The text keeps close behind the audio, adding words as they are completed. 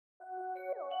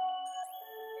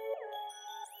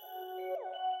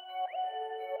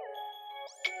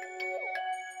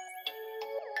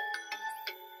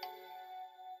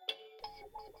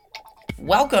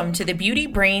Welcome to the Beauty,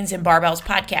 Brains, and Barbells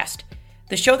podcast,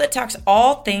 the show that talks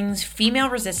all things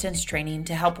female resistance training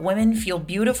to help women feel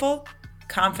beautiful,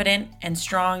 confident, and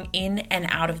strong in and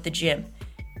out of the gym.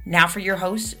 Now for your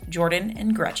hosts, Jordan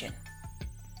and Gretchen.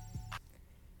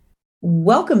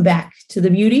 Welcome back to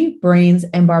the Beauty, Brains,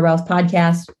 and Barbells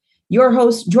podcast. Your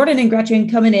hosts, Jordan and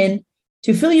Gretchen, coming in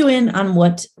to fill you in on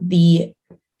what the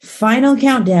final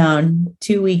countdown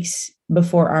 2 weeks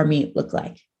before our meet looked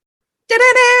like.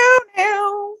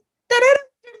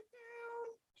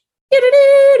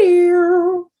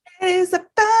 It is the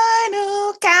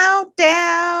final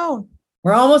countdown.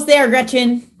 We're almost there,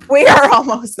 Gretchen. We are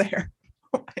almost there.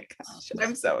 Oh my gosh,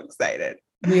 I'm so excited.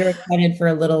 We are excited for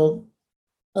a little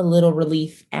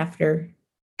relief after.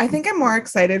 I think I'm more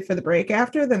excited for the break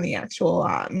after than the actual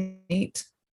meet.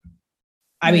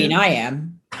 I mean, I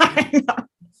am. I know.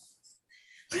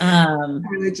 I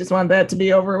really just want that to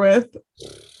be over with.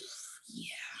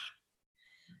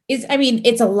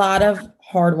 It's a lot of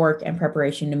hard work and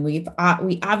preparation, and we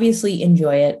obviously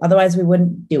enjoy it. Otherwise, we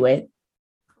wouldn't do it.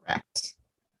 Correct.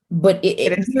 But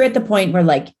you're at the point where,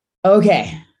 like,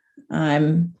 okay,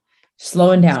 I'm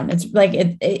slowing down. It's like,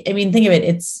 think of it.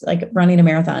 It's like running a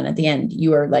marathon. At the end,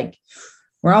 you are like,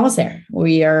 we're almost there.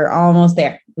 We are almost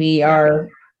there. We are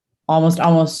almost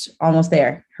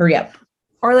there. Hurry up.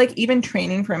 Or like even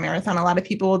training for a marathon, a lot of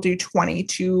people will do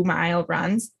 22-mile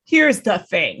runs. Here's the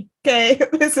thing. Okay.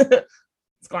 Let's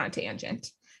go on a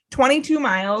tangent. 22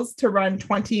 miles to run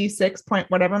 26 point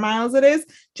whatever miles it is.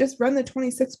 Just run the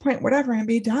 26 point whatever and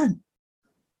be done.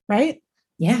 Right?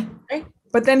 Yeah. Right.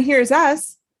 But then here's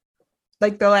us.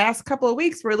 Like the last couple of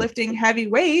weeks, we're lifting heavy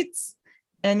weights.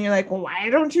 And you're like, well, why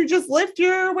don't you just lift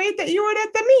your weight that you would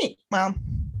at the meet? Well,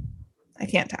 I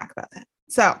can't talk about that.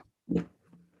 So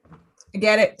I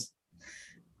get it.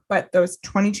 But those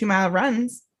 22-mile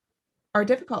runs are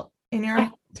difficult and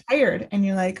you're tired and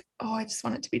you're like, oh, I just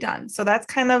want it to be done. So that's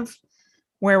kind of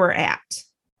where we're at.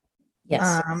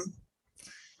 Yes.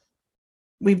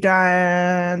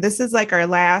 This is like our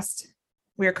last,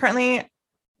 we are currently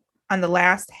on the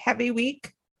last heavy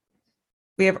week.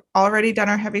 We have already done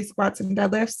our heavy squats and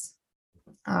deadlifts.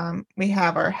 We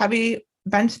have our heavy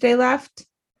bench day left.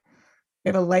 We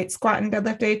have a light squat and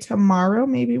deadlift day tomorrow.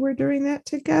 Maybe we're doing that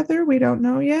together. We don't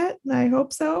know yet. I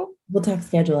hope so. We'll talk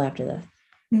schedule after this.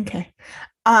 Okay.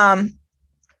 And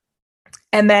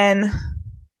then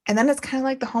it's kind of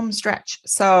like the home stretch.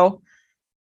 So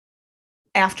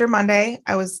after Monday,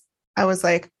 I was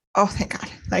like, oh, thank God.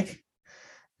 Like,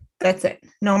 that's it.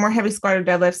 No more heavy squat or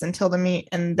deadlifts until the meet.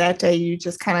 And that day you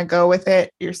just kind of go with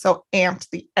it. You're so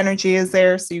amped. The energy is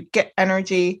there. So you get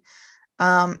energy.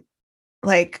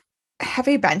 Like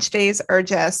heavy bench days are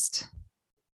just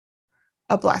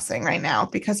a blessing right now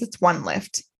because it's one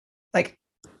lift. Like,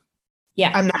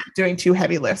 yeah, I'm not doing 2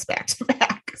 heavy lifts back to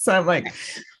back. So I'm like,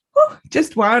 whew,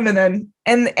 just one. And then,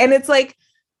 and it's like,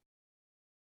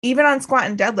 even on squat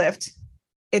and deadlift,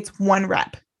 it's 1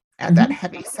 rep at that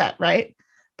heavy set, right?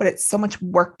 But it's so much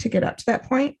work to get up to that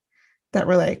point that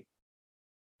we're like,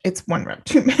 it's 1 rep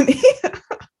too many.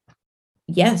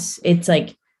 Yes. It's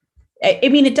like,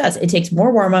 it does. It takes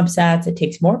more warm-up sets. It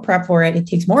takes more prep for it. It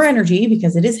takes more energy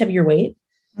because it is heavier weight.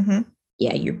 Mm-hmm.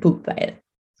 Yeah, you're pooped by it.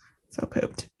 So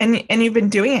pooped. And you've been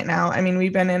doing it now. I mean,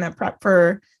 we've been in a prep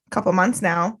for a couple months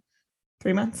now.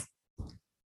 3 months.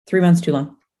 3 months too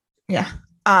long. Yeah.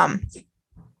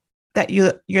 That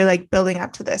you're like building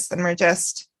up to this, and we're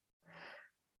just,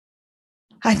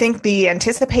 I think the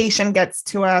anticipation gets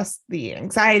to us. The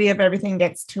anxiety of everything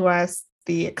gets to us.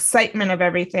 The excitement of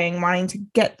everything, wanting to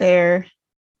get there.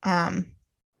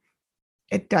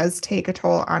 It does take a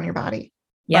toll on your body.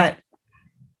 Yeah. But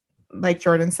like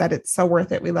Jordan said, it's so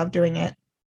worth it. We love doing it.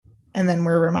 And then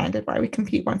we're reminded why we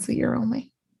compete once a year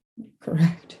only.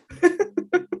 Correct.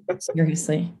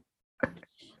 Seriously.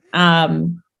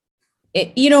 And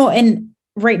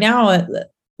right now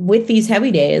with these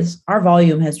heavy days, our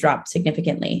volume has dropped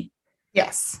significantly.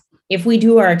 Yes. If we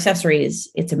do our accessories,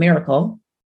 it's a miracle.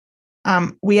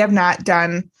 We have not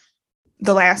done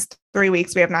the last 3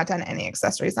 weeks. We have not done any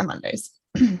accessories on Mondays.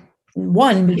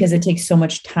 One, because it takes so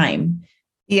much time.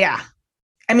 Yeah.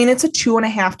 I mean, it's a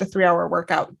 2.5 to 3 hour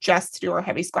workout just to do our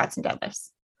heavy squats and deadlifts.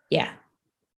 Yeah.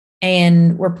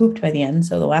 And we're pooped by the end.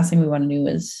 So the last thing we want to do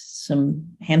is some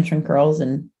hamstring curls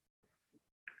and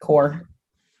core.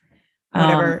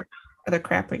 Whatever other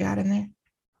crap we got in there.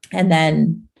 And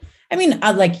then,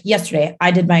 like yesterday,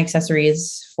 I did my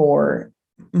accessories for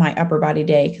my upper body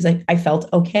day because I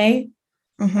felt okay.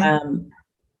 Mm-hmm.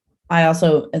 I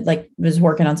also was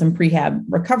working on some prehab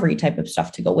recovery type of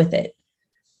stuff to go with it.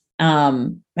 I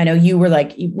know you were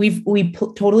like, we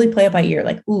totally play it by ear.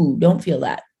 Like, ooh, don't feel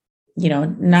that.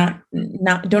 not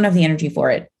don't have the energy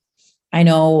for it. I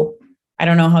don't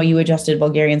know how you adjusted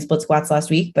Bulgarian split squats last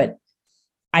week, but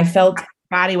I felt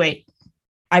body weight.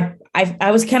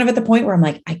 I was kind of at the point where I'm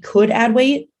like, I could add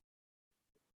weight,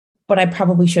 but I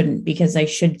probably shouldn't because I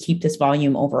should keep this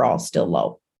volume overall still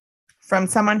low. From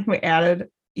someone who added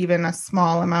even a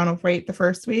small amount of weight the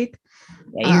first week.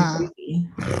 Yeah,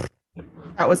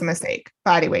 that was a mistake.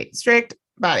 Body weight, strict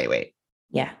body weight.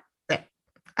 Yeah.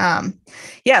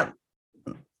 Yeah.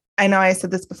 I know I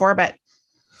said this before, but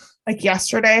like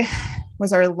yesterday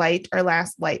was our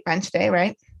last light bench day,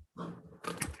 right?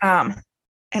 And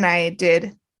I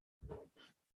did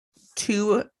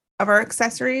 2 of our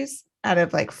accessories out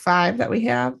of like 5 that we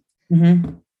have.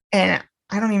 Mm-hmm. And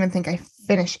I don't even think I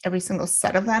finished every single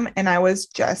set of them. And I was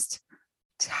just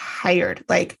tired.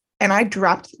 And I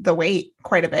dropped the weight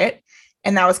quite a bit.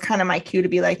 And that was kind of my cue to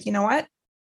be like, you know what?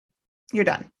 You're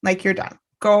done. You're done.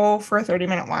 Go for a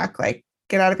 30-minute walk.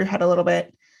 Get out of your head a little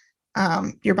bit.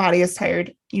 Your body is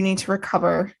tired. You need to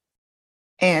recover.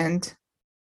 And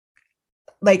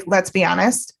let's be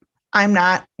honest,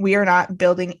 we are not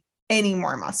building any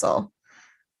more muscle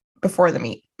before the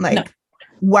meet. No.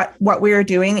 What we are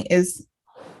doing is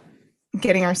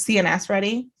getting our CNS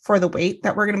ready for the weight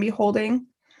that we're going to be holding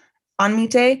on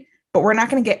meet day, but we're not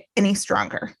going to get any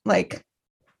stronger.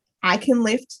 I can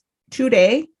lift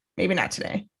today, maybe not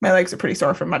today. My legs are pretty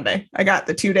sore from Monday. I got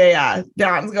the 2-day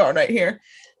downs going right here,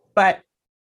 but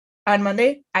on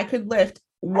Monday I could lift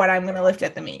what I'm going to lift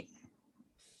at the meet.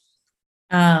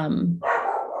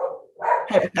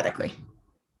 Hypothetically.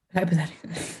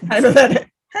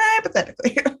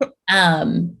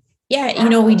 Yeah,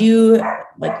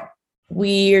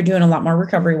 we are doing a lot more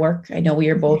recovery work. I know we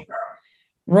are both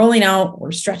rolling out,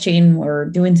 we're stretching, we're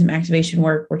doing some activation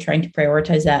work. We're trying to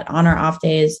prioritize that on our off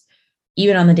days,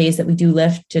 even on the days that we do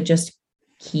lift, to just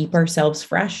keep ourselves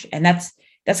fresh. And that's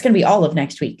going to be all of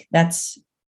next week. That's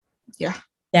going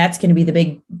to be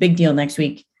the big deal next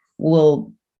week.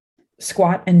 We'll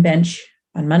squat and bench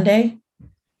on Monday,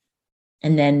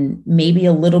 and then maybe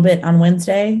a little bit on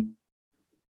Wednesday,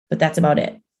 but that's about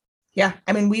it. Yeah.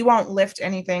 I mean, we won't lift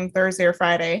anything Thursday or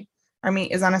Friday. Our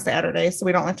meet is on a Saturday, so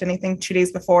we don't lift anything 2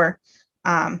 days before.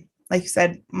 Like you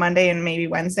said, Monday and maybe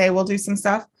Wednesday, we'll do some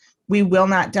stuff. We will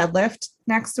not deadlift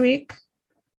next week.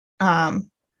 I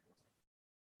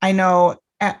know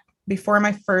before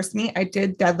my first meet, I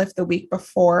did deadlift the week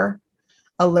before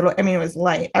a little. I mean, it was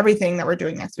light. Everything that we're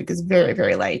doing next week is very,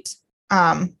 very light.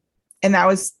 And that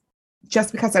was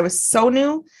just because I was so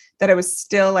new that I was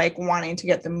still wanting to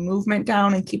get the movement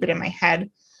down and keep it in my head.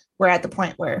 We're at the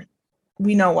point where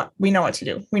we know what to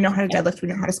do. We know how to deadlift. We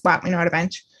know how to squat. We know how to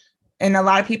bench. And a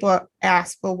lot of people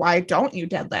ask, well, why don't you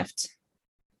deadlift?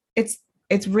 It's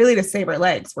really to save our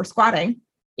legs. We're squatting.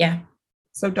 Yeah.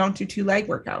 So don't do 2 leg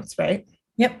workouts, right?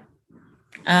 Yep.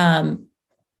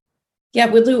 Yeah,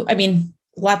 we'll do,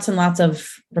 lots and lots of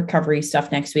recovery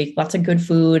stuff next week. Lots of good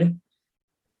food.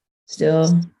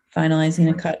 Still finalizing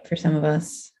a cut for some of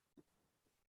us.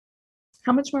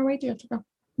 How much more weight do you have to go?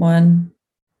 1.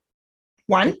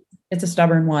 It's a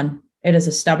stubborn 1. It is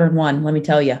a stubborn 1, let me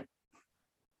tell you.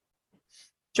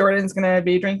 Jordan's going to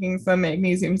be drinking some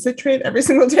magnesium citrate every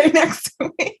single day next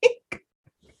week.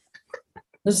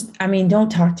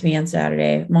 Don't talk to me on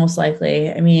Saturday, most likely.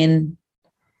 I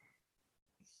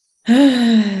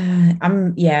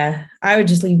would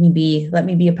just leave me be. Let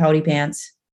me be a pouty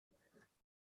pants.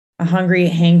 A hungry,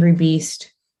 hangry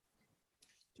beast.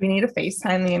 We need to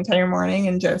FaceTime the entire morning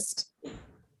and just...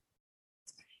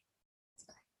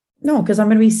 No, because I'm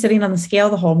going to be sitting on the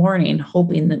scale the whole morning,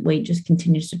 hoping that weight just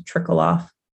continues to trickle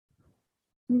off.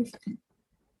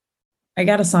 I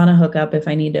got a sauna hookup if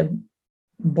I need to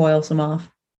boil some off.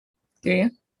 Do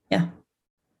you? Yeah.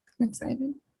 I'm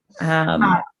excited.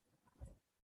 I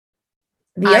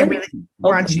really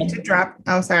want you to drop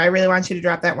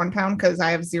that 1 pound because I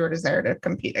have zero desire to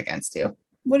compete against you.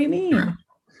 What do you mean?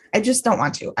 I just don't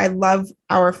want to. I love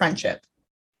our friendship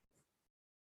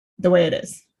the way it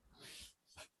is.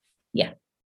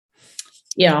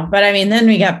 Yeah. But then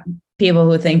we got people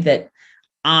who think that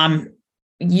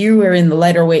you are in the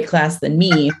lighter weight class than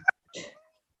me.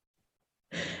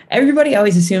 Everybody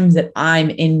always assumes that I'm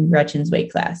in Gretchen's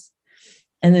weight class.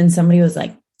 And then somebody was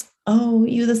like, oh,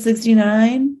 you the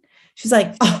 69? She's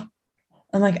like, oh.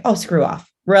 I'm like, oh, screw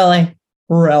off. Really?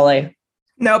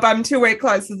 Nope, I'm 2 weight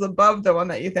classes above the one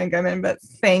that you think I'm in, but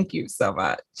thank you so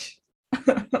much.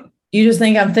 You just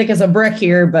think I'm thick as a brick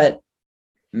here, but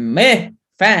fine.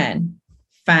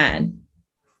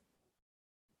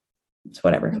 It's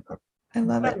whatever. I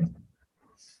love it.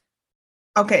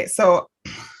 Okay, so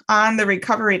on the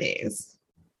recovery days,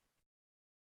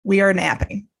 we are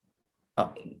napping.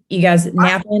 Oh, you guys,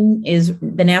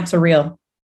 the naps are real.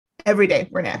 Every day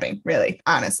we're napping, really,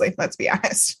 honestly, let's be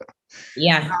honest.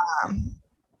 Yeah.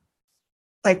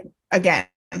 Like, again,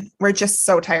 we're just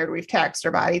so tired. We've taxed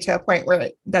our body to a point where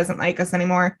it doesn't like us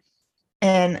anymore.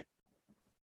 And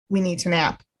we need to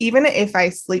nap. Even if I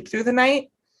sleep through the night,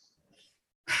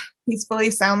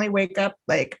 peacefully, soundly wake up,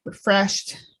 like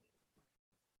refreshed.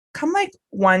 Come like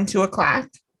 1, 2 o'clock,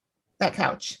 that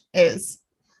couch is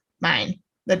mine.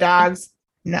 The dogs,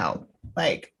 no.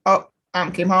 Like, oh,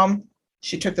 came home.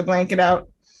 She took the blanket out.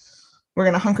 We're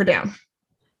going to hunker down.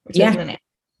 Yeah.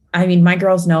 I mean, my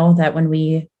girls know that when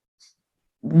we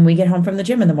get home from the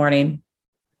gym in the morning,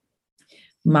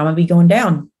 mama be going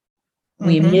down.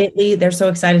 We immediately, they're so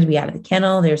excited to be out of the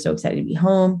kennel. They're so excited to be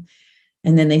home.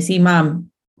 And then they see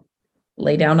mom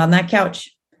lay down on that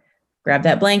couch, grab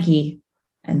that blankie,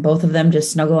 and both of them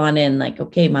just snuggle on in like,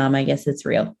 okay, mom, I guess it's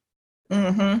real.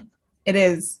 It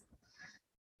is.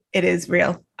 It is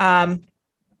real. And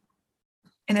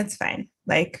it's fine.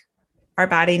 Like, our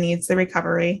body needs the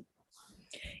recovery.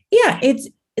 Yeah.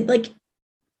 It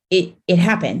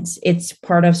happens. It's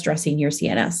part of stressing your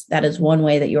CNS. That is one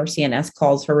way that your CNS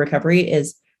calls for recovery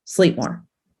is sleep more.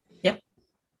 Yep.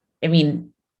 I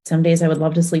mean, some days I would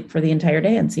love to sleep for the entire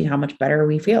day and see how much better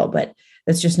we feel, but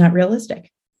that's just not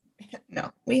realistic. No,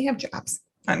 we have jobs,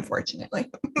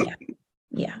 unfortunately.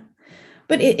 Yeah.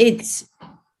 But it's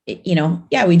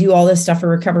we do all this stuff for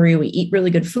recovery. We eat really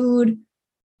good food,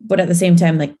 but at the same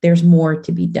time, like there's more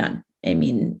to be done. I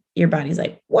mean, your body's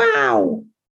like, wow,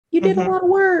 you did a lot of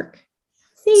work.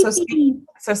 So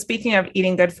speaking of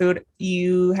eating good food,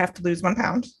 you have to lose 1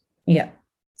 pound. Yeah.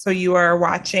 So you are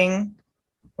watching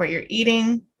what you're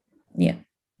eating. Yeah.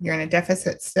 You're in a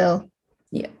deficit still.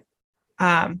 Yeah.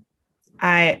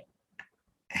 I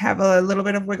have a little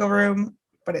bit of wiggle room,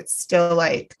 but it's still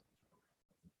like,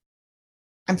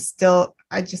 I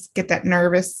just get that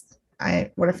nervous.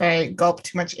 What if I gulp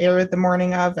too much air the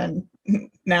morning of, and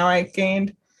now I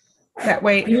gained that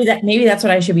weight? Maybe that's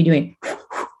what I should be doing.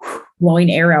 Blowing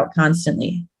air out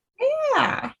constantly.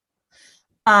 Yeah.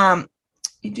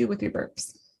 You do with your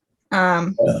burps.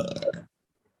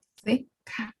 See,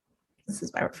 God, this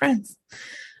is why we're friends.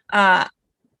 But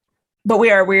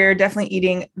we're definitely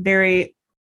eating very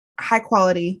high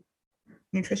quality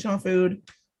nutritional food.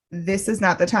 This is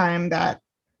not the time that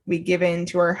we give in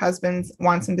to our husbands'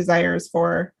 wants and desires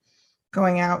for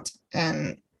going out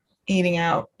and eating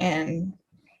out and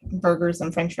burgers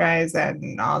and French fries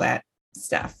and all that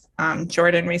stuff.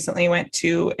 Jordan recently went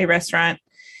to a restaurant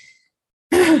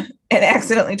and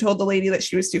accidentally told the lady that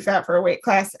she was too fat for a weight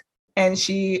class, and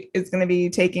she is going to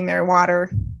be taking their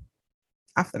water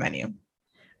off the menu.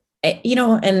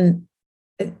 And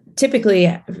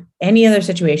typically any other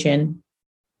situation,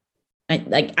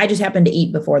 I just happened to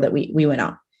eat before that we went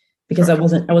out because I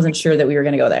wasn't sure that we were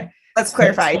going to go there. Let's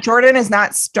clarify. Jordan is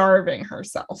not starving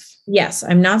herself. Yes,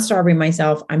 I'm not starving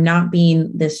myself. I'm not being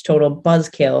this total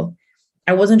buzzkill.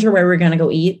 I wasn't sure where we were going to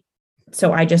go eat.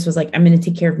 So I just was like, I'm going to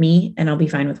take care of me and I'll be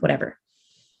fine with whatever.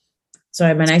 So I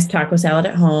have my nice taco salad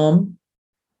at home,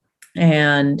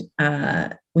 and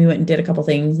we went and did a couple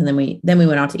things, and then we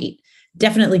went out to eat.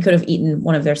 Definitely could have eaten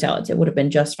one of their salads. It would have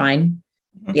been just fine.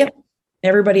 Yep.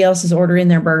 Everybody else is ordering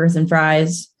their burgers and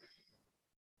fries.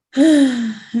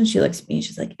 And she looks at me.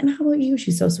 She's like, and how about you?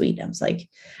 She's so sweet. I was like,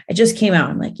 I just came out.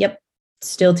 I'm like, yep,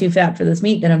 still too fat for this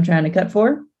meat that I'm trying to cut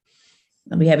for.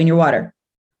 I'll be having your water.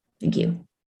 Thank you.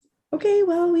 Okay,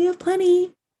 well, we have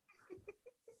plenty.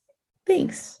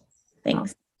 Thanks.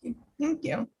 Thank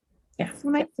you. Yeah. So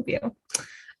nice of you.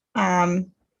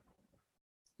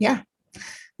 Yeah.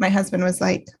 My husband was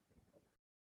like,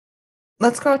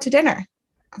 let's go out to dinner.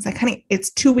 I was like, honey, it's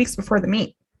 2 weeks before the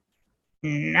meet.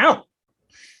 No.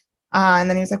 And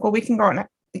then he was like, well, we can go on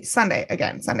Sunday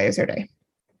again. Sunday is your day.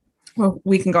 Well,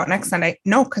 we can go out next Sunday.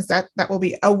 No, because that will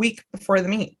be a week before the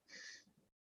meet.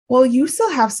 Well, you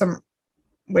still have some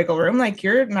wiggle room. Like,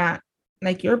 you're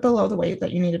below the weight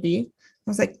that you need to be. I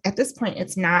was like, at this point,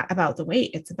 it's not about the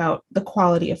weight. It's about the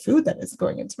quality of food that is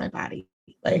going into my body.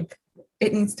 Like,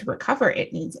 it needs to recover.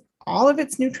 It needs all of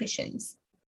its nutritions.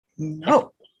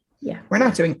 No. Yeah. We're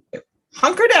not doing it.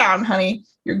 Hunker down, honey.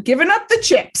 You're giving up the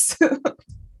chips.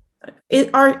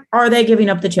 Are they giving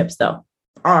up the chips though?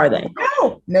 Are they?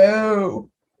 No,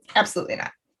 absolutely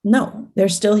not. No, they're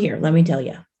still here. Let me tell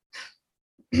you.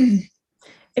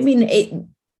 I mean,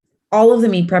 all of the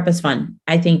meat prep is fun.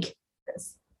 I think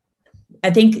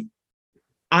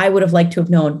I would have liked to have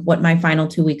known what my final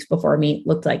 2 weeks before meet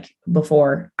looked like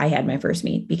before I had my first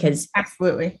meet, because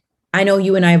absolutely. I know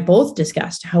you and I have both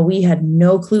discussed how we had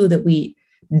no clue that we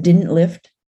didn't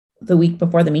lift the week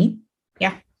before the meet.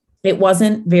 Yeah. it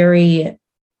wasn't very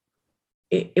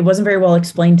well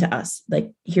explained to us.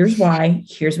 Like, here's why,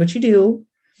 here's what you do.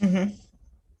 Mm-hmm.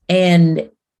 And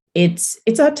it's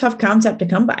a tough concept to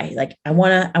come by. Like, I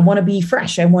want to be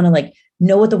fresh. I want to like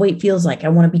know what the weight feels like. I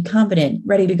want to be confident,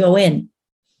 ready to go in.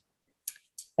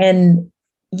 And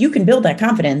you can build that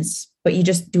confidence, but you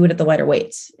just do it at the lighter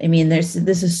weights. I mean, this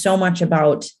is so much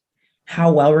about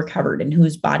how well recovered and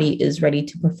whose body is ready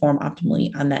to perform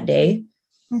optimally on that day.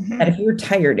 Mm-hmm. That if you're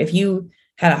tired, if you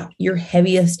had your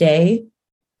heaviest day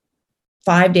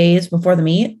 5 days before the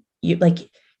meet, you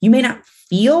may not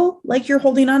feel like you're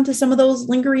holding on to some of those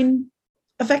lingering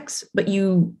effects, but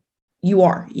you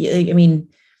are. I mean,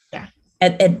 yeah.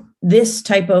 At this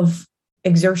type of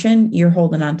exertion, you're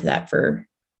holding on to that for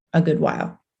a good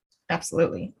while.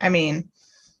 Absolutely. I mean,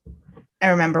 I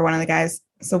remember one of the guys,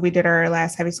 so we did our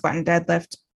last heavy squat and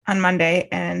deadlift on Monday,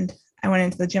 and I went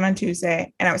into the gym on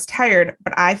Tuesday, and I was tired,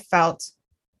 but I felt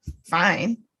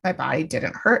fine. My body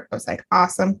didn't hurt. I was like,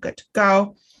 awesome, good to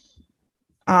go.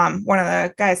 One of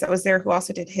the guys that was there who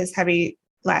also did his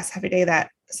last heavy day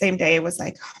that same day was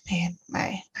like, oh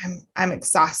man, I'm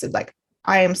exhausted. Like,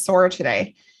 I am sore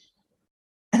today.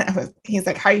 And he's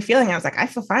like, how are you feeling? I was like, I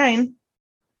feel fine.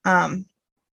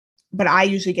 But I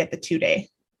usually get the 2 day,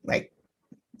 like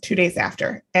 2 days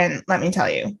after. And let me tell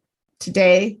you,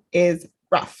 today is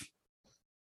rough.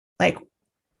 Like,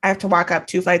 I have to walk up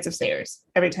 2 flights of stairs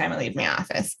every time I leave my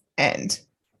office. And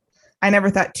I never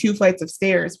thought 2 flights of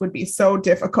stairs would be so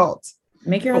difficult.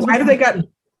 Make your husband. Why do they got,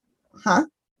 huh?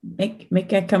 Make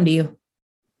that come to you.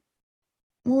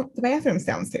 Well, the bathroom's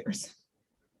downstairs.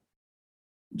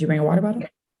 Did you bring a water bottle?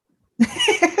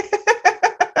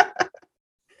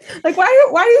 Like,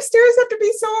 why do stairs have to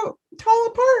be so tall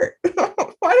apart? Why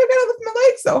do I gotta lift my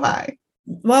legs so high?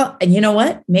 Well, and you know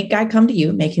what? Make guy come to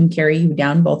you, make him carry you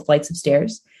down both flights of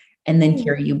stairs and then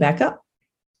carry you back up.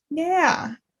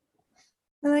 Yeah.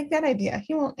 I like that idea.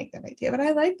 He won't like that idea, but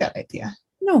I like that idea.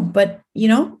 No, but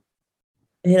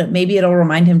maybe it'll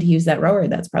remind him to use that rower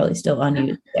that's probably still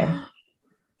unused there.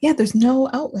 Yeah, there's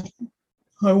no outlet.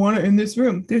 I want it in this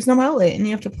room. There's no outlet and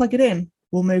you have to plug it in.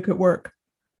 We'll make it work.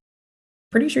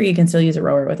 Pretty sure you can still use a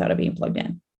rower without it being plugged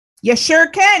in. You sure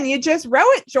can. You just row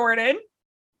it, Jordan.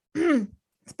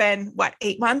 It's been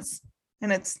 8 months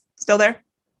and it's still there.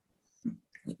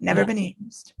 Never been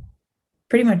used.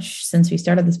 Pretty much since we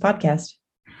started this podcast.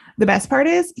 The best part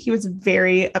is he was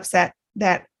very upset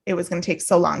that it was going to take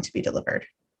so long to be delivered.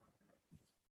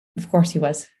 Of course he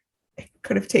was. It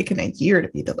could have taken a year to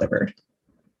be delivered.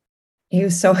 He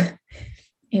was so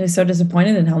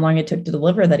disappointed in how long it took to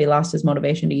deliver that he lost his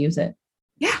motivation to use it.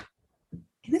 Yeah.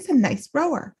 And it's a nice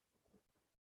rower.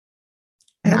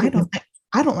 And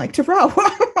I don't like to row.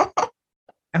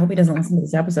 I hope he doesn't listen to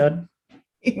this episode.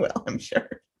 He will, I'm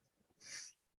sure.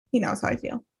 He knows how I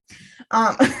feel.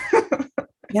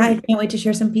 Yeah, I can't wait to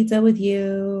share some pizza with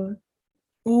you.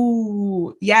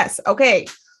 Ooh, yes. Okay.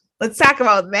 Let's talk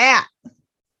about that.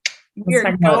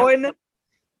 We're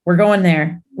going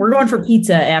there. We're going for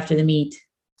pizza after the meet.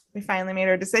 We finally made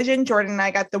our decision. Jordan and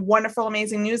I got the wonderful,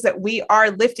 amazing news that we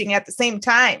are lifting at the same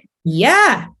time.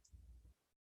 Yeah.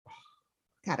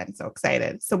 God, I'm so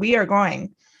excited. So we are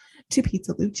going to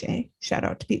Pizza Luce. Shout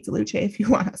out to Pizza Luce. If you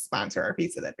want to sponsor our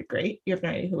pizza, that'd be great. You have no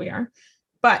idea who we are.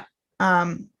 But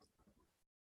I'm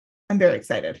very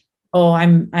excited. Oh,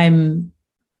 I'm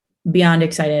beyond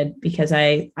excited because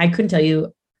I couldn't tell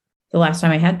you the last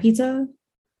time I had pizza.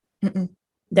 Mm-mm.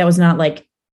 That was not like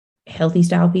healthy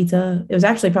style pizza. It was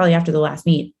actually probably after the last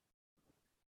meet.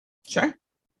 Sure.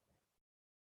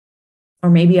 Or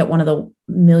maybe at one of the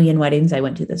million weddings I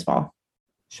went to this fall.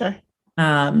 Sure.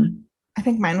 I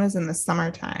think mine was in the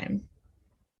summertime.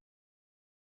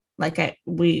 Like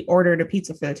we ordered a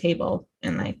pizza for the table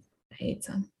and I ate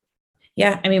some.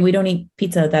 Yeah. I mean, we don't eat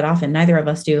pizza that often. Neither of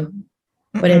us do,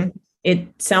 but it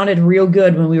sounded real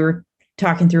good when we were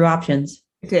talking through options.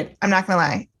 It did. I'm not going to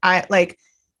lie.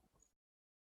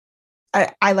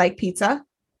 I like pizza.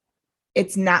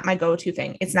 It's not my go-to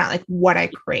thing. It's not like what I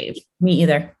crave. Me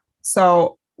either.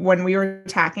 So when we were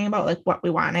talking about like what we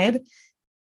wanted,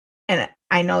 and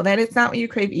I know that it's not what you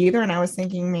crave either. And I was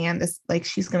thinking, man, this like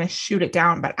she's going to shoot it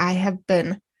down. But I have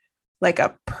been like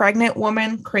a pregnant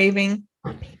woman craving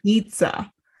pizza.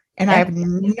 And I have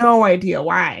no idea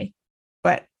why.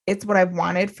 But it's what I've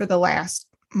wanted for the last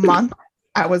month.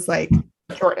 I was like,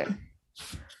 Jordan,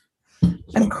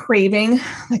 I'm craving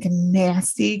like a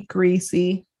nasty,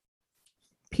 greasy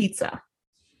pizza.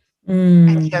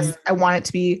 I want it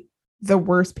to be the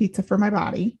worst pizza for my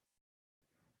body.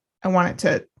 I want it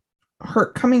to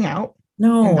hurt coming out.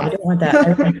 No, I don't want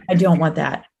that. I don't want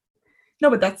that.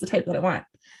 No, but that's the type that I want.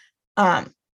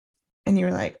 And you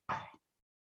were like, oh,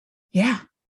 yeah,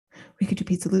 we could do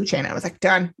Pizza Luce. And I was like,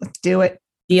 done. Let's do it.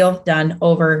 Deal, done,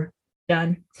 over.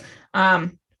 Done.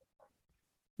 Then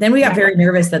we got very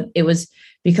nervous that it was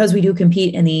because we do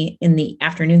compete in the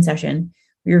afternoon session.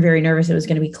 We were very nervous it was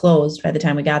going to be closed by the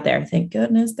time we got there. Thank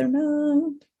goodness they're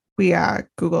not. We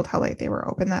Googled how late they were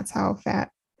open. That's how fat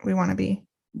we want to be.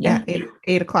 Yeah. At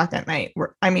 8 o'clock at night.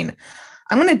 I'm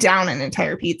going to down an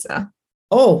entire pizza.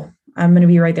 Oh, I'm going to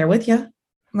be right there with you.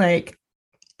 Like,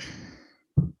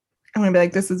 I'm going to be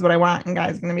like, this is what I want. And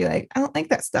guys are going to be like, I don't like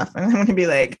that stuff. And I'm going to be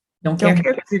like, don't care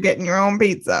because you're getting your own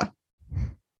pizza.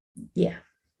 Yeah.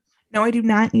 No, I do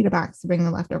not need a box to bring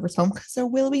the leftovers home because there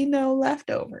will be no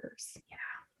leftovers.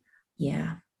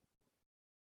 Yeah.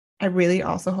 I really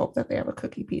also hope that they have a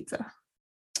cookie pizza.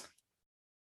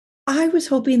 I was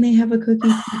hoping they have a cookie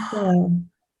pizza.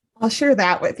 I'll share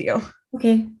that with you.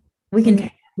 Okay. We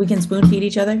can spoon feed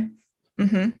each other.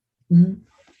 Mm-hmm. Mm-hmm.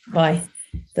 Why?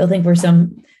 They'll think we're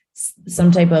some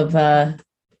type of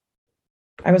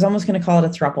I was almost going to call it a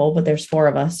throuple, but there's 4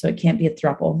 of us, so it can't be a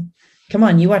throuple. Come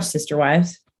on, you watch Sister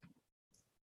Wives.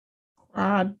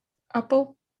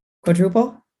 Quadruple?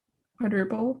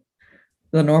 Quadruple?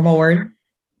 The normal word.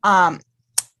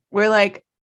 We're like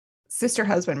sister,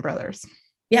 husband, brothers.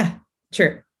 Yeah,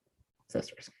 sure.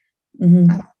 Sisters.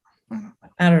 Mm-hmm.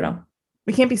 I don't know.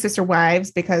 We can't be sister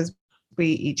wives because we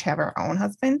each have our own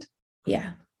husband.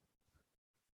 Yeah.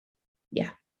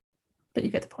 But you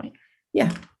get the point.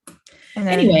 Yeah. And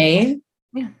then, anyway,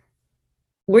 yeah.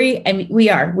 We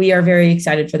are very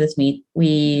excited for this meet.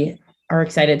 We are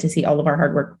excited to see all of our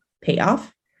hard work pay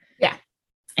off. Yeah.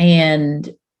 And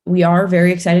we are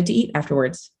very excited to eat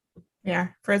afterwards. Yeah.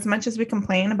 For as much as we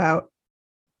complain about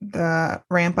the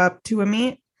ramp up to a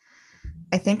meet,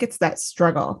 I think it's that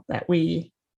struggle that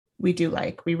we do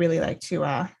like. We really like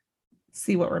to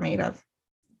see what we're made of.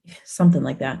 Something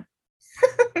like that.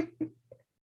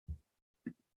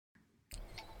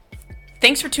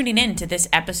 Thanks for tuning in to this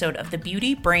episode of the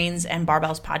Beauty, Brains, and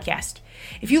Barbells podcast.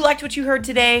 If you liked what you heard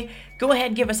today, go ahead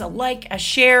and give us a like, a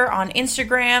share on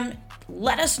Instagram.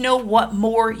 Let us know what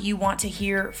more you want to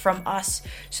hear from us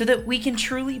so that we can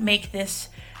truly make this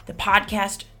the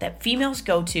podcast that females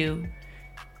go to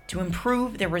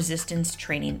improve their resistance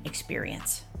training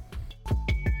experience.